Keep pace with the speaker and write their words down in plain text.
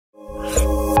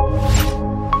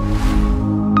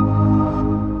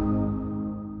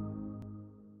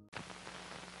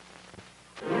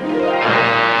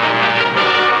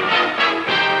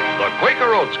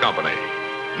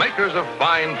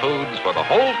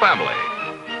family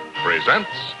presents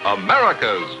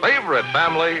America's favorite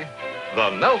family,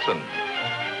 the Nelsons.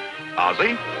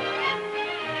 Ozzie,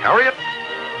 Harriet,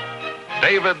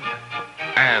 David,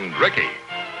 and Ricky.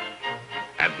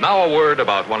 And now a word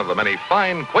about one of the many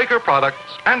fine Quaker products,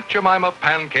 Aunt Jemima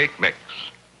Pancake Mix.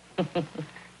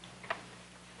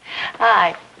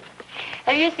 Hi.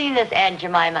 Have you seen this Aunt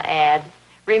Jemima ad?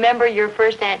 Remember your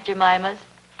first Aunt Jemima's?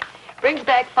 Brings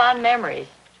back fond memories.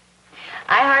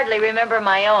 I hardly remember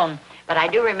my own, but I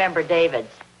do remember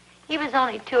David's. He was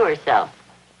only 2 or so.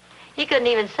 He couldn't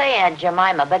even say Aunt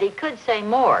Jemima, but he could say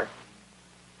more.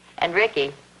 And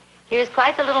Ricky, he was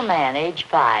quite the little man, age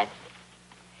 5.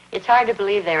 It's hard to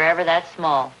believe they were ever that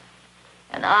small.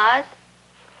 And Oz?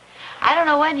 I don't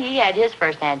know when he had his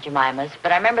first Aunt Jemima's,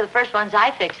 but I remember the first ones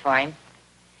I fixed for him.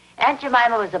 Aunt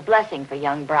Jemima was a blessing for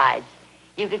young brides.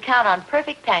 You could count on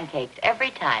perfect pancakes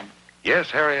every time.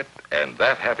 Yes, Harriet, and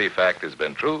that happy fact has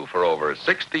been true for over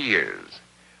 60 years.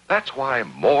 That's why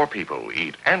more people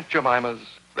eat Aunt Jemima's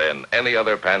than any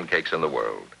other pancakes in the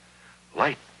world.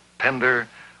 Light, tender,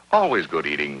 always good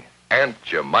eating Aunt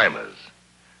Jemima's.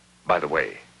 By the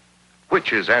way,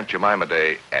 which is Aunt Jemima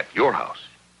Day at your house?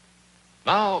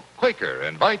 Now, Quaker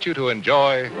invite you to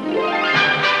enjoy The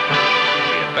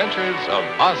Adventures of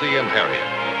Ozzie and Harriet.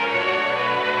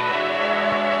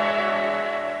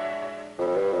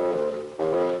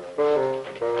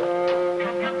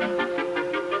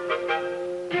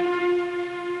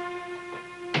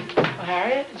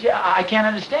 I can't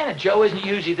understand it. Joe isn't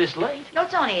usually this late. No,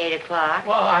 it's only 8 o'clock.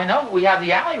 Well, I know. We have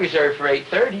the alley reserved for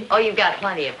 8:30. Oh, you've got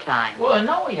plenty of time. Well,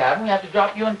 no, we haven't. We have to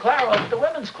drop you and Clara off at the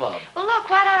women's club. Well, look,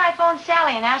 why don't I phone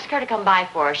Sally and ask her to come by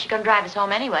for us? She can drive us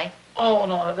home anyway. Oh,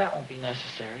 no, that won't be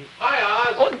necessary. Hi,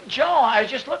 Oz. Oh, Joe, I was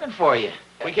just looking for you.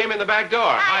 We came in the back door.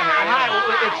 Hi,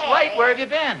 well, it's late. Where have you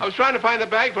been? I was trying to find the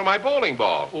bag for my bowling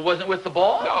ball. Well, wasn't it with the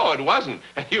ball? No, it wasn't.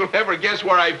 And you'll never guess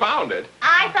where I found it.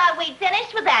 I thought we'd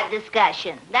finished with that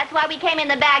discussion. That's why we came in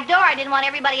the back door. I didn't want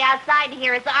everybody outside to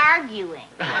hear us arguing.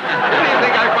 Where do you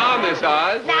think I found this,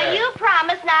 Oz? Now, you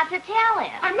promised not to tell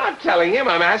him. I'm not telling him.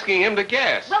 I'm asking him to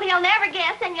guess. Well, he'll never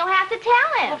guess, and you'll have to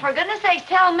tell him. Well, for goodness sakes,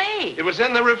 tell me. It was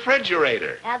in the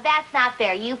refrigerator. Now, that's not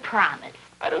fair. You promised.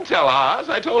 I didn't tell Oz.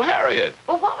 I told Harriet.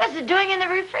 Well, what was it doing in the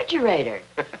refrigerator?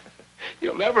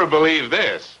 You'll never believe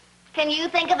this. Can you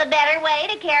think of a better way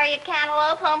to carry a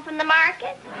cantaloupe home from the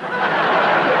market?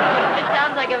 It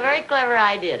sounds like a very clever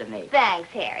idea to me. Thanks,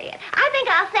 Harriet. I think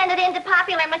I'll send it into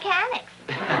Popular Mechanics.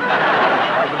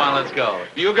 Come on, let's go.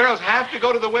 You girls have to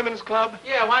go to the women's club?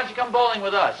 Yeah, why don't you come bowling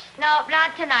with us? No,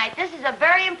 not tonight. This is a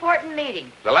very important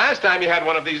meeting. The last time you had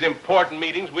one of these important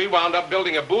meetings, we wound up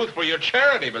building a booth for your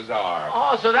charity bazaar.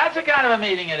 Oh, so that's the kind of a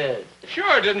meeting it is.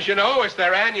 Sure, didn't you know? It's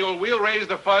their annual We'll Raise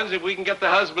the Funds If We Can Get the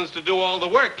Husbands to Do All the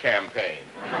Work campaign.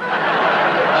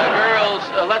 Girls,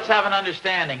 let's have an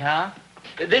understanding, huh?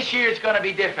 This year it's going to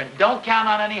be different. Don't count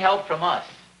on any help from us.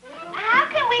 How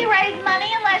can we raise money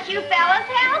unless you fellas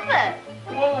help us?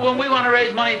 Well, when we want to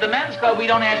raise money at the men's club, we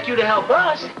don't ask you to help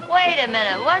us. Wait a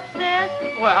minute. What's this?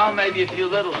 Well, maybe a few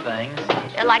little things.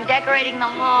 Like decorating the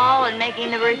hall and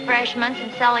making the refreshments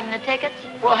and selling the tickets?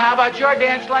 Well, how about your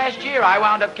dance last year? I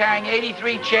wound up carrying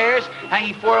 83 chairs,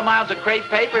 hanging 4 miles of crepe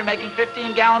paper, and making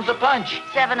 15 gallons of punch.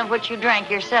 7 of which you drank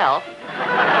yourself.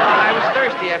 I was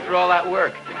thirsty after all that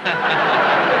work.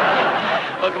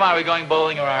 Well, come on, are we going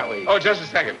bowling or aren't we? Oh, just a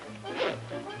second.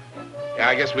 Yeah,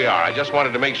 I guess we are. I just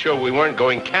wanted to make sure we weren't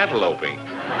going cantaloping.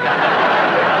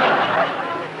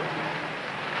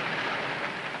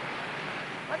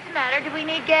 What's the matter? Do we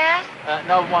need gas?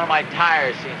 No, one of my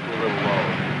tires seems to be a little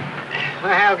low.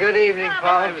 Well, good evening,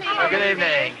 Paul. Good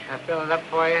evening. I fill it up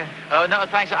for you? Oh, no,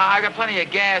 thanks. I got plenty of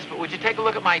gas, but would you take a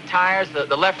look at my tires? The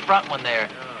left front one there.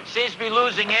 Seems to be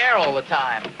losing air all the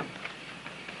time.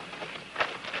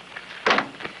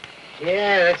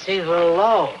 Yeah, that seems a little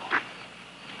low.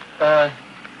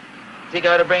 Think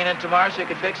I ought to bring it in tomorrow so you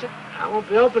can fix it? I won't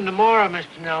be open tomorrow,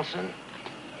 Mr. Nelson.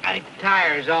 I think the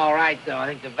tire's all right, though. I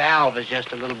think the valve is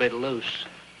just a little bit loose.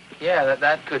 Yeah,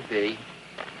 that could be.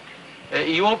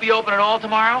 You won't be open at all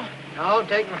tomorrow? No,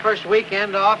 taking the first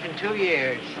weekend off in 2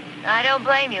 years. I don't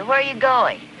blame you. Where are you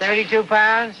going? 32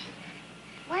 pounds?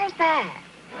 Where's that?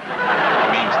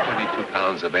 It means 22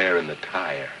 pounds of air in the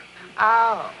tire.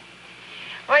 Oh.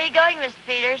 Where are you going, Mr.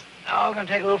 Peters? Oh, we're going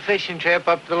to take a little fishing trip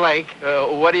up to the lake.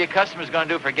 What are your customers going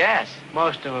to do for gas?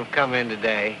 Most of them have come in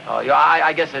today. Oh, yeah,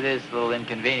 I guess it is a little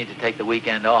inconvenient to take the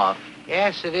weekend off.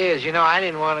 Yes, it is. You know, I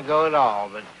didn't want to go at all,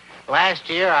 but last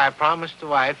year I promised the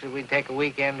wife that we'd take a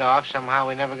weekend off. Somehow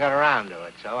we never got around to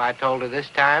it. So I told her this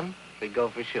time we'd go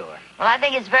for sure. Well, I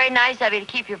think it's very nice of you to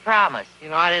keep your promise. You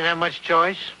know, I didn't have much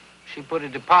choice. She put a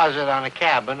deposit on a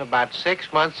cabin about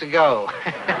 6 months ago.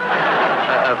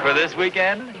 For this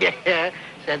weekend? Yeah.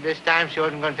 Said this time she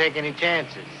wasn't going to take any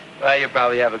chances. Well, you'll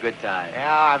probably have a good time.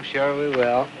 Yeah, I'm sure we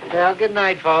will. Well, good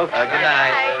night, folks. Good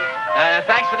night.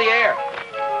 Thanks for the air.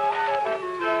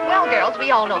 Well, girls,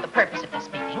 we all know the purpose of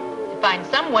this meeting. To find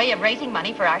some way of raising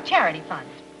money for our charity fund.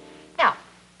 Now,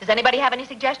 does anybody have any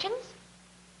suggestions?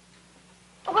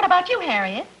 Well, what about you,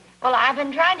 Harriet? Well, I've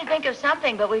been trying to think of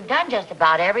something, but we've done just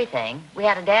about everything. We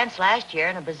had a dance last year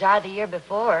and a bazaar the year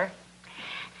before.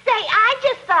 Say, I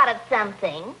just thought of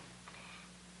something.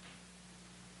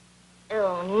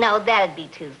 Oh, no, that'd be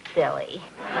too silly.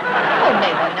 Oh,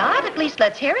 maybe not. At least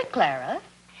let's hear it, Clara.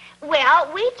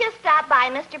 Well, we just stopped by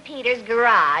Mr. Peters'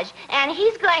 garage, and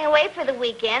he's going away for the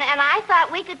weekend, and I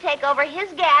thought we could take over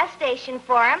his gas station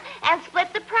for him and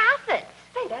split the profits.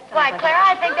 Say, that sounds Why, like Clara,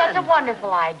 I think that's a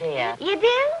wonderful idea. You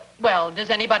do? Well, does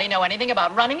anybody know anything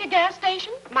about running a gas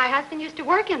station? My husband used to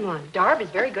work in one. Darby's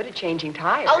very good at changing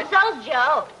tires. Oh, so's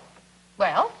Joe.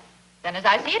 Well, then as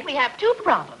I see it, we have two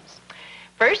problems.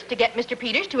 First, to get Mr.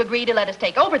 Peters to agree to let us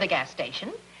take over the gas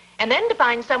station, and then to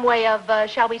find some way of,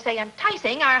 shall we say,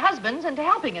 enticing our husbands into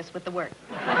helping us with the work.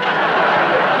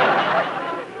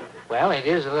 Well, it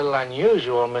is a little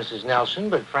unusual, Mrs. Nelson,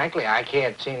 but frankly, I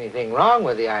can't see anything wrong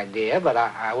with the idea, but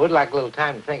I would like a little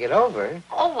time to think it over.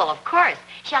 Oh, well, of course.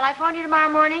 Shall I phone you tomorrow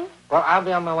morning? Well, I'll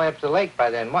be on my way up to the lake by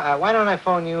then. Why don't I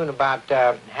phone you in about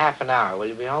half an hour? Will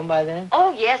you be home by then?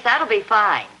 Oh, yes, that'll be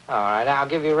fine. All right, I'll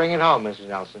give you a ring at home, Mrs.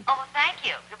 Nelson. Oh, thank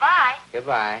you. Goodbye.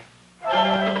 Goodbye.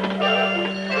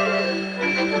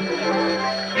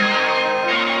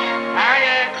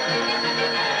 Harriet!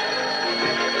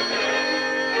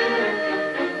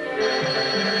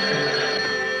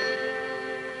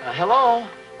 Hello?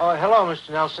 Oh, hello,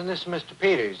 Mr. Nelson. This is Mr.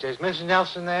 Peters. Is Mrs.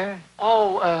 Nelson there?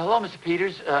 Oh, hello, Mr.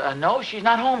 Peters. No, she's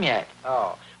not home yet.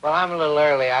 Oh, well, I'm a little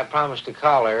early. I promised to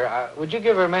call her. Would you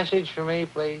give her a message for me,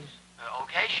 please?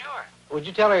 Okay, sure. Would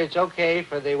you tell her it's okay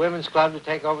for the women's club to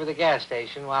take over the gas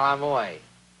station while I'm away?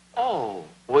 Oh,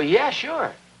 well, yeah,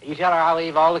 sure. You tell her I'll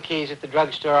leave all the keys at the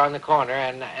drugstore on the corner,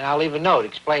 and I'll leave a note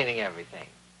explaining everything.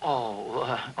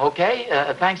 Oh, okay.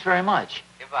 Thanks very much.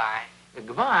 Goodbye.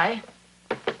 Goodbye.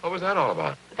 What was that all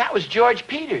about? That was George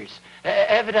Peters.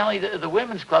 Evidently, the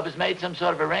women's club has made some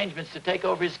sort of arrangements to take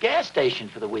over his gas station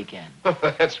for the weekend.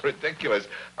 That's ridiculous.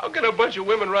 How can a bunch of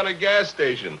women run a gas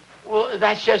station? Well,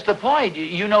 that's just the point.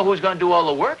 You know who's going to do all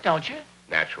the work, don't you?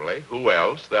 Naturally. Who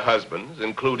else? The husbands,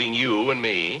 including you and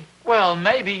me. Well,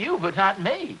 maybe you, but not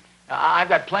me. I've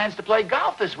got plans to play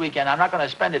golf this weekend. I'm not going to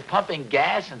spend it pumping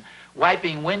gas and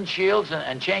wiping windshields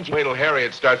and changing... Wait till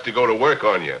Harriet starts to go to work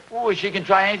on you. Oh, she can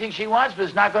try anything she wants, but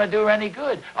it's not going to do her any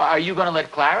good. Are you going to let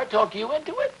Clara talk you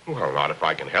into it? Well, not if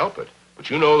I can help it. But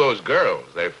you know those girls.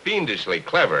 They're fiendishly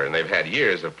clever, and they've had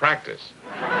years of practice.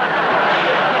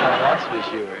 That's for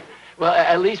sure. Well,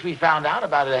 at least we found out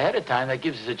about it ahead of time. That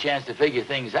gives us a chance to figure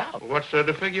things out. What's there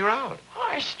to figure out?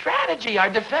 Our strategy, our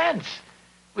defense.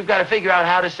 We've got to figure out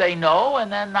how to say no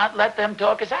and then not let them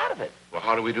talk us out of it. Well,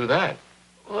 how do we do that?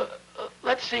 Well,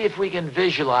 let's see if we can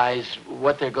visualize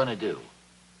what they're going to do.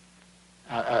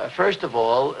 First of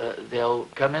all, they'll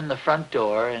come in the front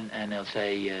door and they'll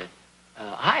say,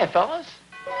 hiya, fellas.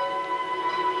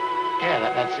 Yeah,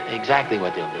 that's exactly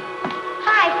what they'll do.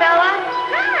 Hi, fella.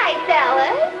 Hi,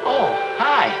 fellas. Oh,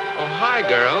 hi. Oh, hi,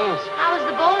 girls. How was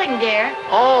the bowling, dear?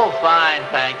 Oh, fine,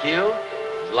 thank you.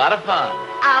 It was a lot of fun.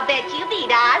 I'll bet you beat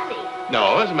Ozzie.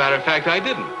 No, as a matter of fact, I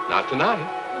didn't. Not tonight.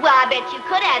 Well, I bet you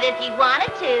could have if you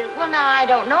wanted to. Well, now, I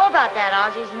don't know about that.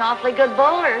 Ozzie's an awfully good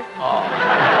bowler. Oh,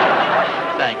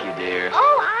 thank you, dear.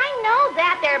 Oh, I know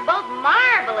that. They're both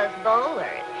marvelous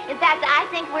bowlers. In fact, I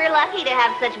think we're lucky to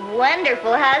have such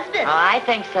wonderful husbands. Oh, I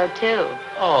think so, too.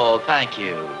 Oh, thank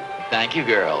you. Thank you,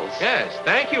 girls. Yes,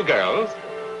 thank you, girls.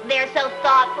 They're so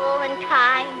thoughtful and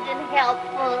kind and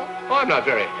helpful. Oh, I'm not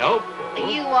very helpful.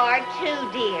 You are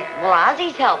too, dear. Well,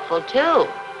 Ozzie's helpful, too.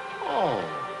 Oh,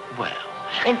 well.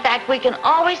 In fact, we can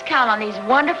always count on these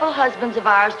wonderful husbands of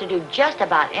ours to do just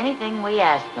about anything we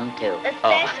ask them to.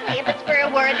 Especially if it's for a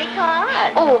worthy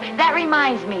cause. Oh, that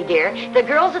reminds me, dear. The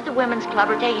girls at the Women's Club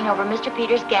are taking over Mr.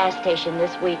 Peters' gas station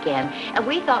this weekend, and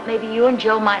we thought maybe you and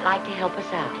Joe might like to help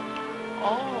us out.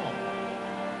 Oh.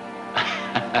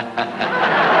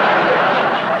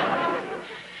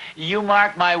 You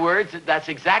mark my words, that's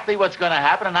exactly what's going to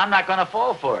happen, and I'm not going to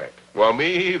fall for it. Well,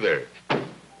 me either. Wait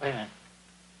a minute.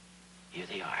 Here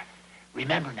they are.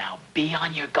 Remember now, be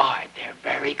on your guard. They're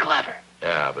very clever.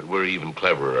 Yeah, but we're even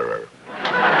cleverer.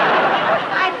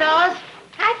 Hi, fellas.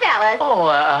 Hi, fellas. Oh,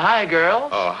 hi, girls.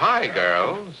 Oh, hi,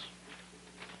 girls.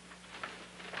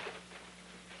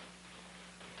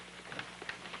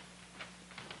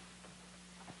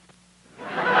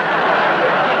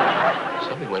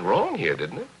 wrong here,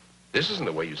 didn't it? This isn't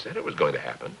the way you said it was going to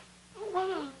happen.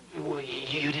 Well,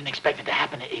 you didn't expect it to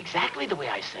happen exactly the way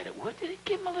I said it would.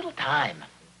 Give him a little time.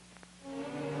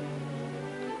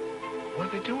 What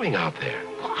are they doing out there?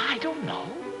 Well, I don't know.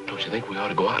 Don't you think we ought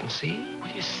to go out and see? Will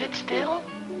you sit still?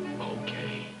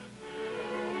 Okay.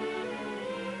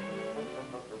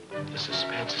 The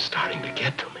suspense is starting to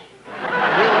get to me.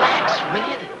 Relax, will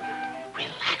you?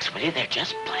 Relax, will you? They're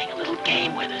just playing a little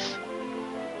game with us.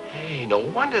 Hey, no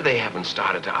wonder they haven't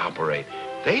started to operate.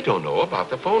 They don't know about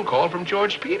the phone call from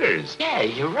George Peters. Yeah,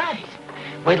 you're right.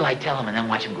 Wait till I tell him and then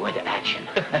watch him go into action.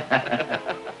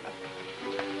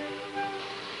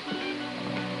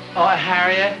 Oh,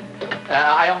 Harriet,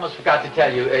 I almost forgot to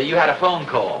tell you, you had a phone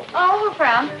call. Oh, who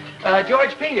from?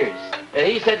 George Peters.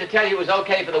 He said to tell you it was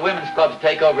okay for the women's club to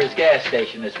take over his gas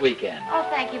station this weekend. Oh,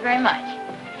 thank you very much.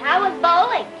 How was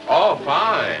bowling? Oh,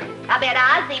 fine. I bet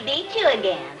Ozzie beat you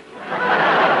again.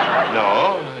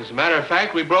 No, as a matter of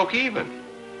fact, we broke even.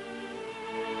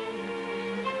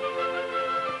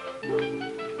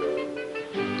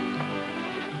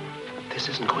 This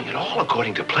isn't going at all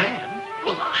according to plan.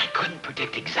 Well, I couldn't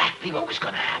predict exactly what was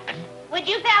going to happen. Would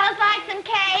you fellas like some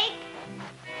cake?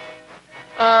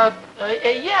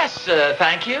 Yes,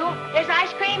 thank you. There's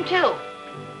ice cream, too.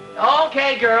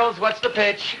 Okay, girls, what's the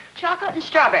pitch? Chocolate and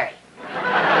strawberry.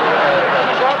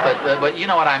 Chocolate, but you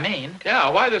know what I mean. Yeah,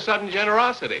 why the sudden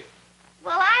generosity?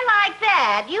 Well, I like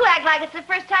that. You act like it's the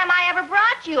first time I ever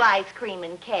brought you ice cream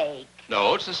and cake.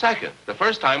 No, it's the second. The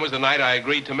first time was the night I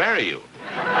agreed to marry you.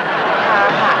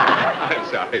 I'm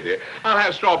sorry, dear. I'll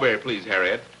have strawberry, please,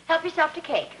 Harriet. Help yourself to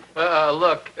cake.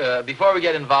 Look, before we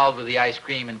get involved with the ice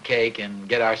cream and cake and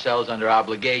get ourselves under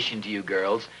obligation to you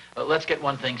girls, let's get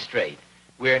one thing straight.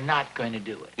 We're not going to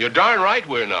do it. You're darn right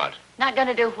we're not. Not going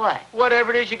to do what?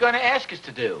 Whatever it is you're going to ask us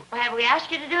to do. Well, have we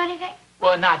asked you to do anything?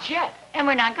 Well, not yet. And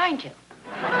we're not going to.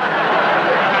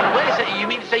 Wait a second, you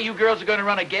mean to say you girls are going to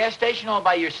run a gas station all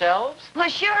by yourselves? Well,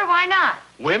 sure, why not?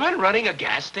 Women running a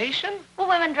gas station? Well,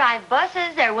 women drive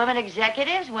buses, they're women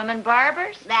executives, women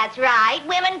barbers. That's right.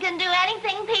 Women can do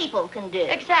anything people can do.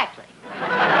 Exactly. Here,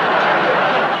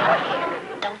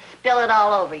 don't spill it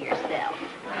all over yourself.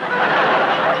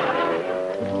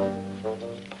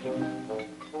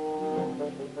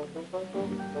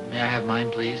 May I have mine,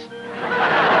 please?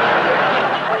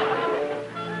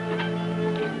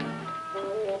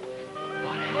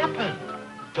 What happened?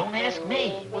 Don't ask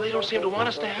me. Well, they don't seem to want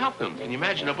us to help them. Can you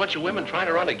imagine a bunch of women trying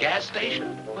to run a gas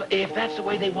station? Well, if that's the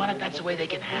way they want it, that's the way they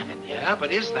can have it. Yeah,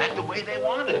 but is that the way they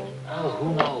want it? Oh,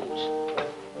 who knows?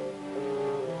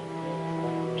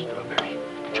 Strawberry.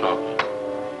 Chocolate.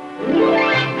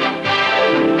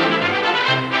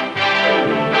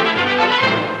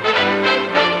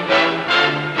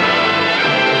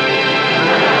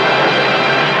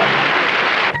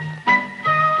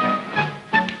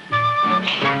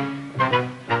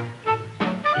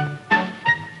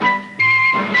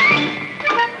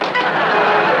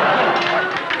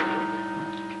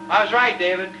 I was right,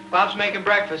 David. Bob's making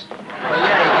breakfast. Well,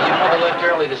 yeah, your mother left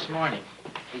early this morning.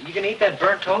 You can eat that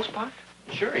burnt toast, Pop?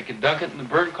 Sure, you can dunk it in the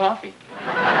burnt coffee. You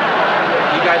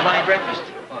guys want any breakfast?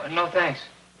 No, thanks.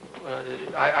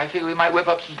 I figure we might whip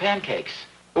up some pancakes.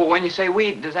 Well, when you say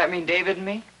we, does that mean David and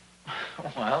me?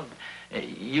 Well,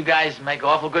 you guys make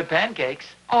awful good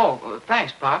pancakes. Oh,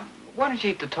 thanks, Pop. Why don't you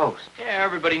eat the toast? Yeah,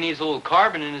 everybody needs a little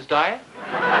carbon in his diet.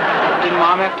 Didn't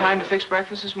Mom have time to fix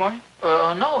breakfast this morning?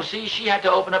 No, see, she had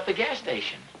to open up the gas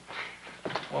station.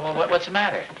 Well, what's the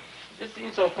matter? It just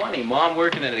seems so funny, Mom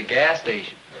working at a gas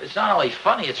station. It's not only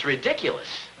funny, it's ridiculous.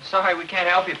 Sorry, we can't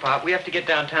help you, Pop. We have to get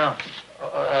downtown.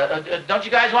 Don't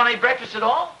you guys want any breakfast at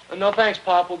all? No, thanks,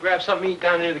 Pop. We'll grab something to eat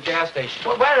down near the gas station.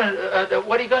 Well, wait a minute.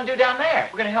 What are you going to do down there?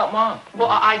 We're going to help Mom. Well,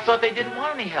 I thought they didn't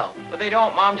want any help. But they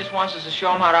don't. Mom just wants us to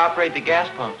show them how to operate the gas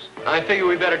pumps. I figure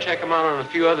we better check them out on a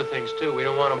few other things, too. We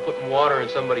don't want them putting water in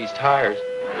somebody's tires.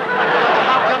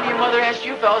 How come your mother asked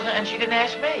you fellas and she didn't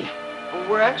ask me? Well,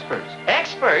 we're experts.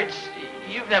 Experts?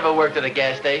 You've never worked at a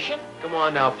gas station. Come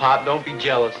on now, Pop. Don't be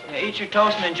jealous. Yeah, eat your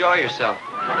toast and enjoy yourself.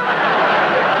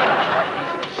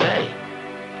 Say.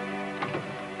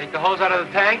 Take the hose out of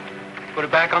the tank, put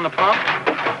it back on the pump,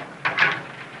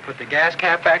 put the gas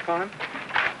cap back on it.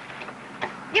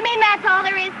 You mean that's all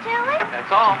there is to it?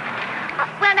 That's all.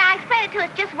 Well, now explain it to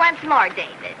us just once more,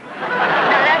 David. No,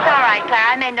 that's all right,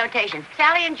 Clara. I made notations.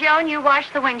 Sally and Joan, you wash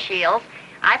the windshields.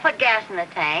 I put gas in the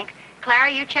tank.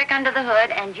 Clara, you check under the hood.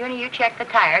 And Junie, you check the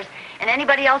tires. And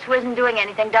anybody else who isn't doing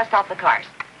anything, dust off the cars.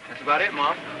 That's about it,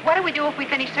 Mom. What do we do if we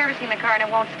finish servicing the car and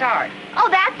it won't start? Oh,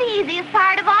 that's the easiest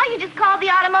part of all. You just call the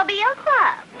automobile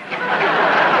club.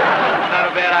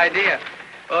 Not a bad idea.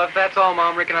 Well, if that's all,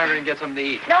 Mom, Rick and I are going to get something to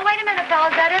eat. No, wait a minute,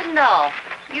 fellas. That isn't all.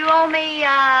 You owe me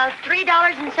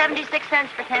 $3.76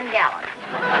 for 10 gallons.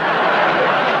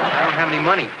 I don't have any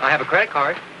money. I have a credit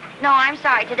card. No, I'm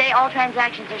sorry. Today, all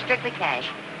transactions are strictly cash.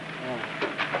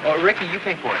 Oh, Ricky, you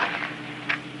pay for it.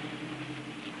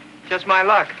 Just my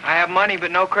luck. I have money,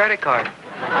 but no credit card.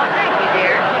 Oh, thank you,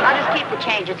 dear. I'll just keep the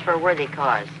changes for a worthy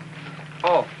cause.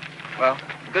 Oh, well,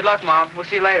 good luck, Mom. We'll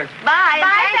see you later. Bye.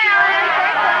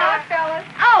 Bye, fellas.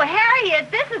 Oh,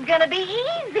 Harriet, this is going to be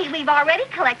easy. We've already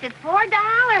collected $4.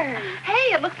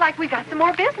 Hey, it looks like we got some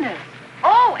more business.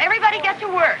 Oh, everybody get to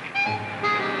work.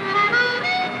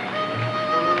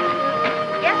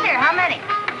 Yes, sir. How many?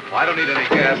 Well, I don't need any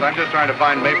gas. I'm just trying to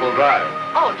find Maple Drive.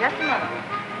 Oh, just a moment.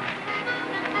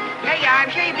 There you are. I'm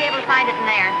sure you'll be able to find it in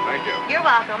there. Thank you. You're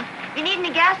welcome. If you need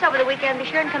any gas over the weekend, be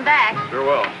sure and come back. Sure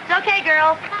will. It's okay,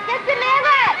 girls. Just a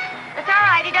minute. It's all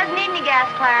right. He doesn't need any gas,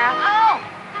 Clara. Oh.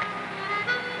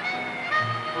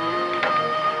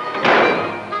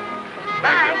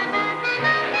 Bye.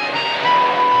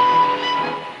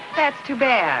 That's too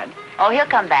bad. Oh, he'll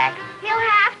come back. He'll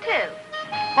have to.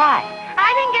 Why?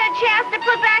 I didn't get a chance to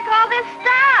put back all this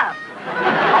stuff.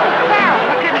 Clara,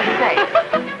 for goodness sake.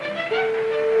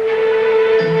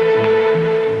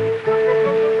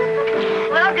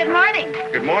 Well, good morning.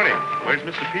 Good morning. Where's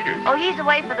Mr. Peters? Oh, he's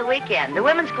away for the weekend. The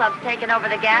women's club's taken over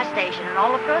the gas station, and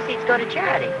all the proceeds go to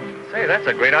charity. Say, that's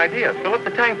a great idea. Fill up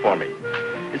the tank for me.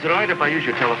 Is it all right if I use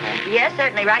your telephone? Yes,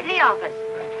 certainly. Right in the office.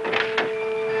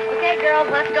 Okay, girls,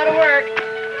 let's go to work.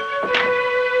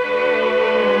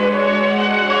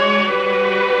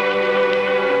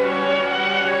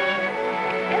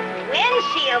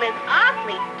 Windshield is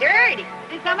awfully dirty.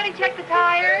 Did somebody check the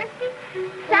tires?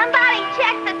 Somebody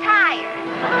check the tires.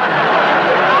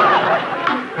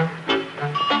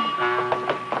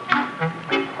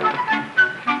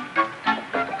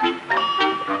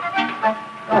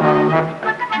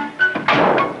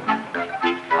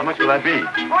 How much will that be?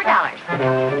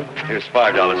 $4. Here's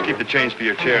 $5. Keep the change for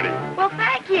your charity. Well,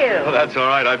 thank you. Oh, that's all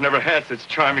right. I've never had such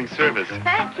charming service.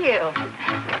 Thank you.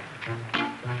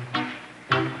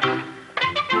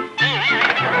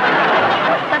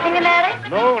 Something the matter?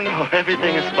 No,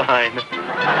 everything is fine.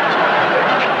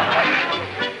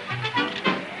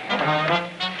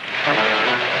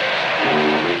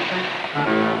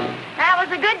 That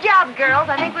was a good job, girls.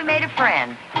 I think we made a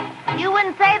friend. You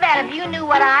wouldn't say that if you knew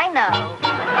what I know.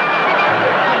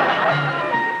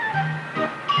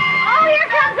 Oh, here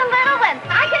comes a little one.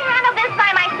 I can handle this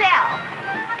by myself.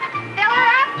 Fill her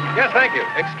up? Yes, thank you.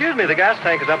 Excuse me, the gas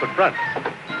tank is up at front.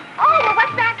 Oh, well,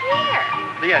 what's back here?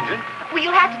 The engine? Well,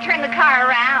 you'll have to turn the car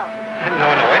around.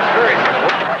 No, it's very simple.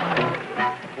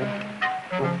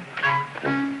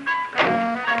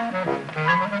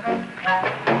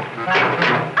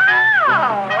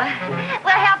 Oh,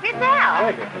 well, help yourself.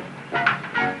 Thank you.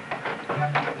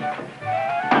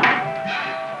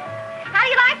 How do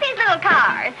you like these little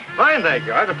cars? Fine, thank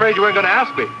you. I was afraid you weren't going to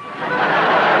ask me.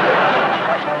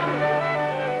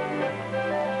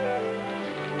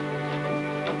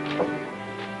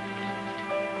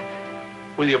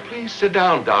 Will you please sit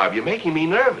down, Darby? You're making me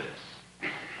nervous.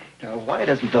 Now, why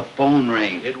doesn't the phone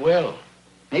ring? It will.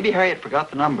 Maybe Harriet forgot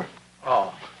the number.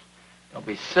 Oh, don't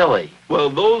be silly. Well,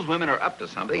 those women are up to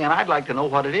something, and I'd like to know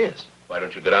what it is. Why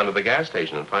don't you go down to the gas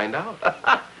station and find out?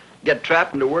 Get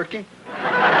trapped into working?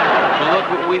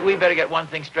 Well, look, we better get one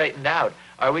thing straightened out.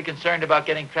 Are we concerned about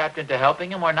getting trapped into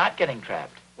helping him or not getting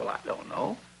trapped? Well, I don't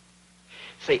know.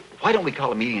 Say, why don't we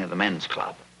call a meeting of the men's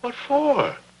club? What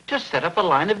for? Just set up a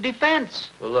line of defense.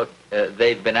 Well, look,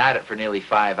 they've been at it for nearly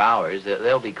 5 hours.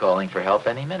 They'll be calling for help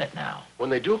any minute now. When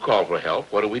they do call for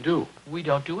help, what do? We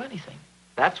don't do anything.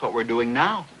 That's what we're doing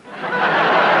now.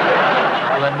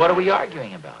 Well, then what are we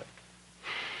arguing about?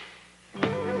 3,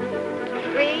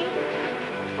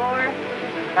 4,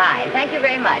 5. Thank you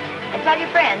very much. And tell your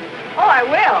friends. Oh, I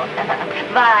will.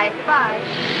 Bye. Bye.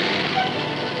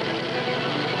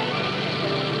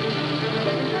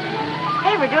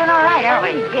 Hey, we're doing all right, aren't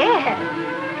we? Yeah.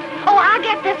 Oh, I'll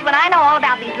get this one. I know all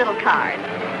about these little cars.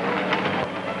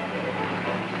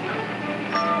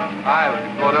 Hi, would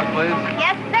you pull it up, please?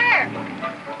 Yes, sir.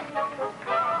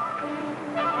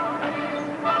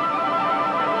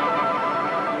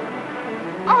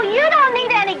 Oh, you don't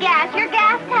need any gas. Your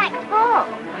gas tank's full.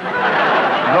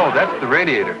 No, that's the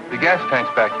radiator. The gas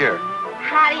tank's back here.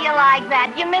 How do you like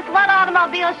that? You miss one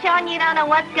automobile show and you don't know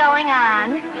what's going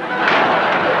on.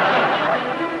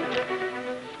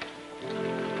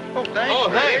 Oh,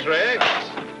 thanks, Ray.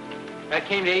 That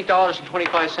came to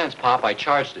 $8.25, Pop. I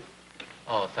charged it.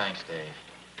 Oh, thanks, Dave.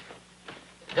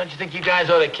 Don't you think you guys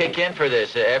ought to kick in for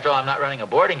this? After all, I'm not running a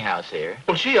boarding house here.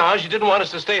 Well, gee, Oz, you didn't want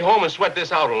us to stay home and sweat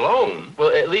this out alone. Well,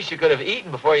 at least you could have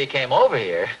eaten before you came over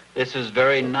here. This is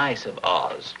very nice of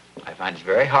Oz. I find it's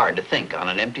very hard to think on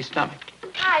an empty stomach.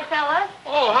 Hi, fellas.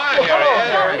 Oh, hi,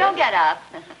 Harriet. Don't get up.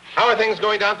 How are things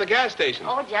going down at the gas station?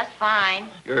 Oh, just fine.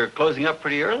 You're closing up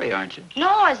pretty early, aren't you?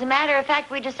 No, as a matter of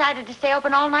fact, we decided to stay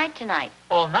open all night tonight.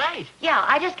 All night? Yeah,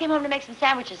 I just came home to make some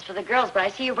sandwiches for the girls, but I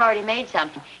see you've already made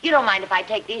something. You don't mind if I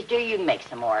take these, do you? You can make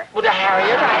some more. Well,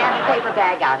 Harriet. I have a paper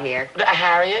bag out here.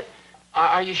 Harriet,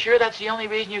 are you sure that's the only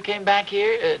reason you came back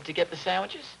here, to get the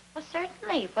sandwiches? Well,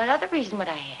 certainly. What other reason would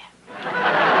I have?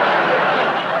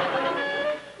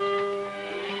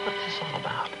 What's this all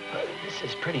about? This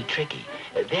is pretty tricky.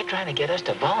 They're trying to get us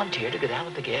to volunteer to go down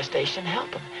to the gas station and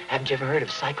help them. Haven't you ever heard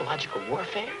of psychological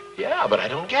warfare? Yeah, but I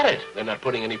don't get it. They're not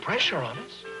putting any pressure on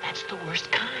us. That's the worst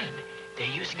kind. They're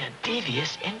using a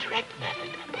devious, indirect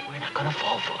method, but we're not going to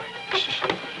fall for it.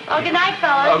 Oh, good night,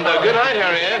 fellas. Good night,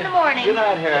 Harriet. In the morning. Good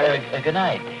night, Harriet. Good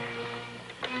night.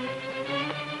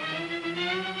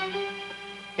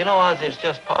 You know, Oz, it's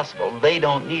just possible they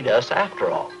don't need us after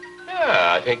all.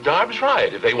 Yeah, I think Darby's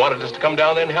right. If they wanted us to come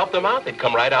down there and help them out, they'd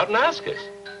come right out and ask us.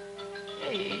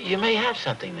 You may have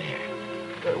something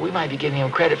there. We might be giving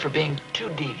them credit for being too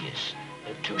devious,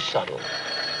 too subtle.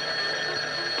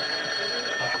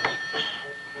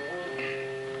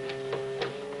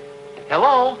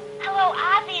 Hello? Hello,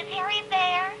 Ozzie. Is Harriet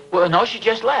there? Well, no, she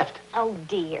just left. Oh,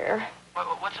 dear.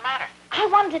 What's the matter? I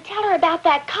wanted to tell her about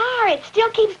that car. It still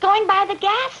keeps going by the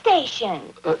gas station.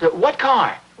 What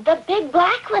car? The big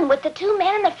black one with the two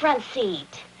men in the front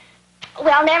seat.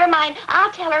 Well, never mind.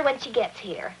 I'll tell her when she gets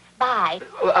here. Bye.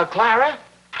 Clara?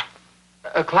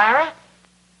 Clara?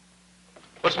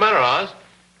 What's the matter, Oz?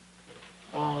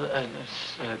 Well,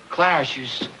 Clara, she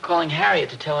was calling Harriet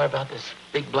to tell her about this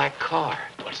big black car.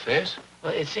 What's this?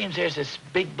 Well, it seems there's this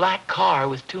big black car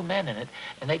with two men in it,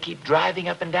 and they keep driving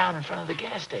up and down in front of the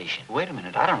gas station. Wait a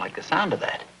minute, I don't like the sound of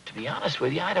that. To be honest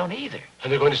with you, I don't either.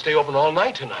 And they're going to stay open all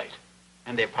night tonight.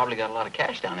 And they've probably got a lot of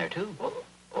cash down there, too. Well,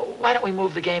 why don't we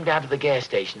move the game down to the gas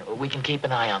station? We can keep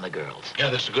an eye on the girls.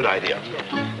 Yeah, that's a good idea.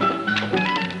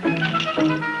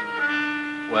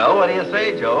 Well, what do you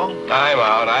say, Joe? I'm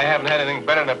out. I haven't had anything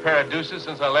better than a pair of deuces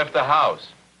since I left the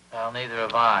house. Well, neither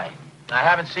have I. I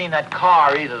haven't seen that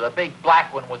car either, the big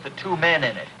black one with the two men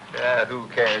in it. Yeah, who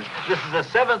cares? This is the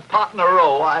 7th pot in a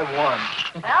row I won.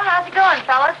 Well, how's it going,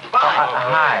 fellas?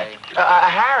 Hi.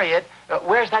 Harriet,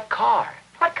 where's that car?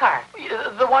 What car?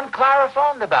 The one Clara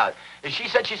phoned about. She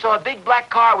said she saw a big black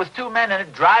car with two men in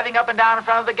it driving up and down in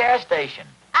front of the gas station.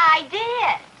 I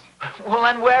did. Well,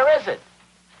 then where is it?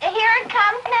 Here it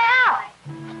comes now.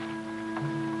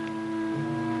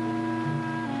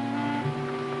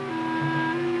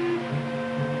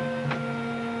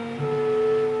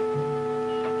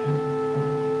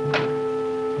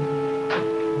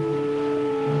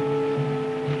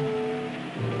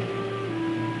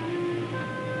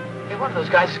 One of those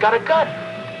guys has got a gun.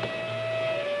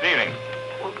 Good evening.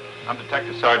 I'm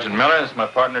Detective Sergeant Miller. This is my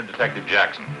partner, Detective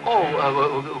Jackson.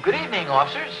 Oh, good evening,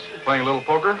 officers. Playing a little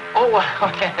poker? Oh,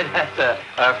 that's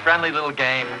a friendly little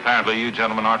game. Apparently you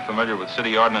gentlemen aren't familiar with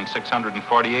City Ordinance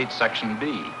 648, Section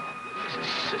B.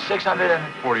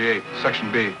 648,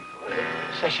 Section B.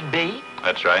 Section B?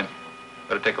 That's right.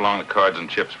 Better take along the cards and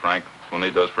chips, Frank. We'll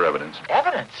need those for evidence.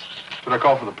 Evidence? Should I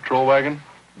call for the patrol wagon?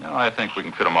 No, I think we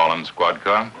can fit them all in the squad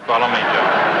car. Follow me, Joe.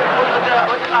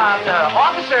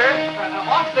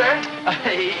 Officer,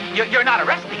 you're not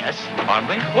arresting us. Pardon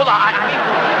me? Well, I mean,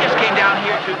 we just came down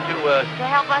here to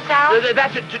help us out?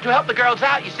 That's to help the girls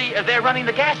out. You see, they're running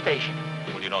the gas station.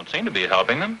 Well, you don't seem to be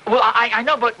helping them. Well, I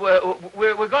know, but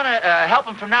we're going to help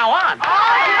them from now on.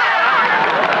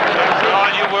 Oh,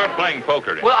 you were playing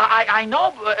poker. Well, I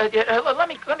know. Let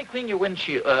me clean your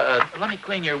windshield. Let me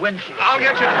clean your windshield. I'll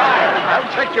get your tire. I'll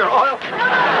check your oil. No.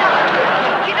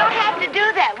 You don't have to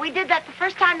do that. We did that the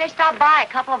first time they stopped by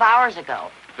a couple of hours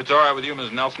ago. If it's all right with you,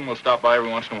 Ms. Nelson, we'll stop by every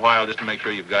once in a while just to make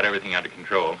sure you've got everything under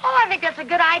control. Oh, I think that's a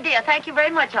good idea. Thank you very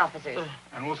much, officers.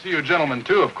 And we'll see you gentlemen,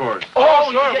 too, of course.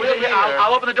 Oh, sure.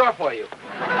 I'll open the door for you. Oh,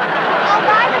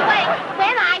 by the way,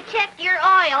 when I checked your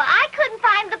oil, I couldn't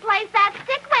find the place that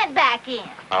stick went back in.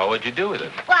 Oh, what'd you do with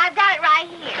it? Well, I've got it right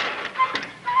here.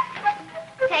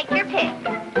 Take your pick.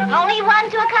 Only one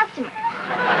to a customer.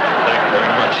 Thank you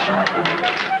very much.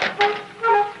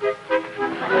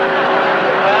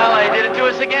 Well, they did it to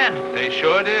us again. They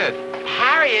sure did.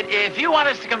 Harriet, if you want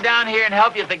us to come down here and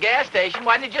help you at the gas station,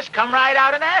 why don't you just come right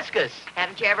out and ask us?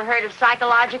 Haven't you ever heard of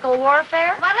psychological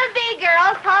warfare? What'll it be,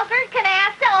 girls? Poker,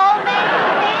 canasta, old man,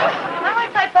 fish? Why don't we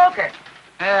play poker?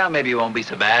 Well, maybe it won't be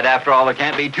so bad. After all, there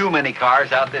can't be too many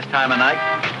cars out this time of night.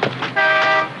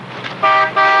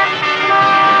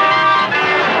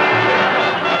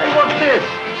 Hey, what's this?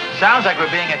 Sounds like we're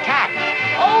being attacked.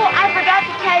 Oh, I forgot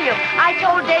to tell you. I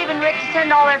told Dave and Rick to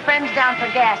send all their friends down for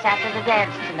gas after the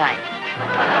dance tonight.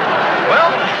 Well,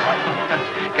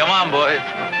 come on, boys.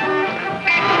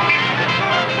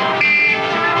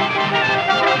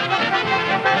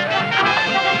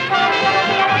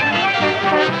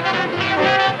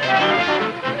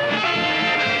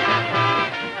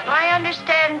 I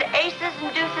understand aces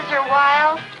and deuces are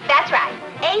wild? That's right.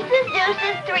 Aces,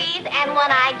 deuces, threes, and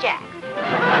one-eyed jack.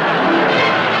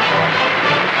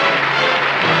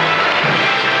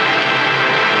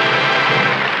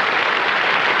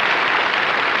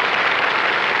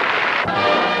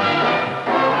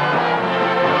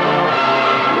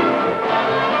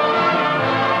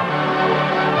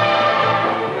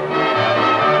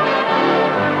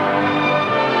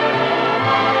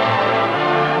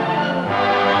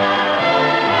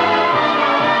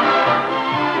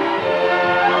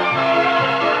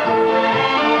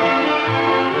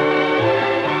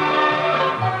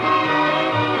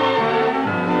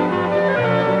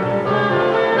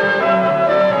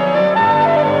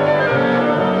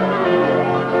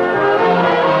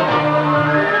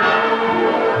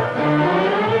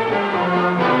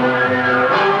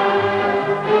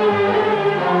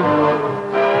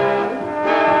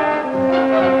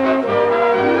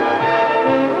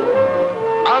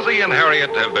 Ozzie and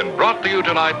Harriet have been brought to you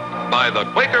tonight by the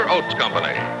Quaker Oats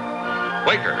Company.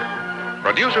 Quaker,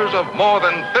 producers of more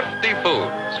than 50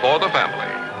 foods for the family.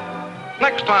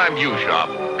 Next time you shop,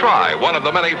 try one of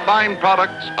the many fine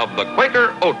products of the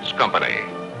Quaker Oats Company.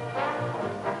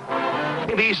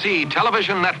 ABC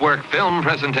Television Network film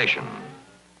presentation.